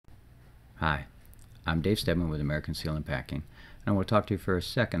Hi, I'm Dave Stedman with American Seal and Packing, and I want to talk to you for a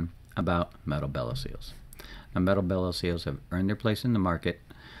second about metal bellows seals. Now, metal bellows seals have earned their place in the market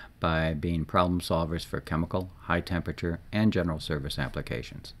by being problem solvers for chemical, high temperature, and general service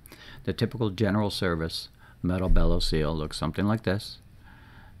applications. The typical general service metal bellows seal looks something like this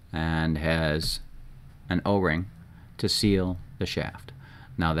and has an O-ring to seal the shaft.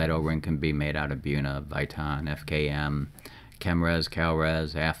 Now, that O-ring can be made out of Buna, Viton, FKM, Chemres,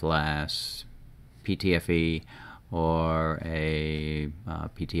 Calres, Aflas, PTFE, or a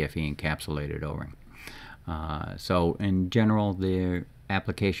PTFE encapsulated O-ring. So in general, the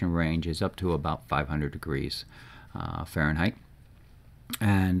application range is up to about 500 degrees Fahrenheit.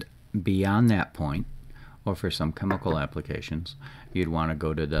 And beyond that point, or for some chemical applications, you'd want to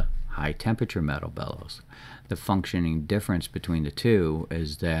go to the high temperature metal bellows. The functioning difference between the two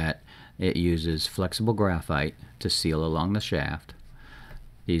is that it uses flexible graphite to seal along the shaft.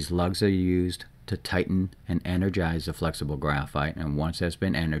 These lugs are used to tighten and energize the flexible graphite, and once that's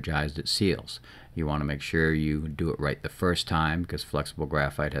been energized, it seals. You want to make sure you do it right the first time, because flexible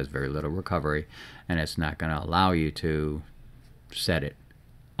graphite has very little recovery, and it's not going to allow you to set it,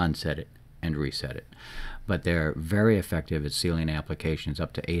 unset it, and reset it. But they're very effective at sealing applications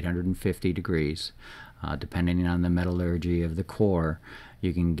up to 850 degrees. Depending on the metallurgy of the core,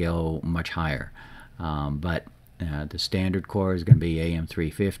 you can go much higher. But the standard core is going to be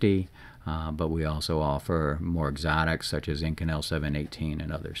AM350, but we also offer more exotics such as Inconel 718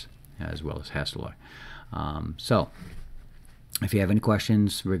 and others, as well as Hastelloy. So if you have any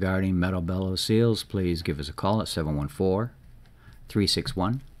questions regarding metal bellows seals, please give us a call at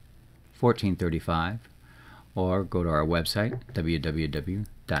 714-361-1435, or go to our website,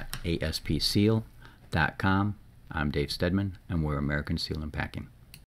 www.aspseal.com. I'm Dave Stedman, and we're American Seal and Packing.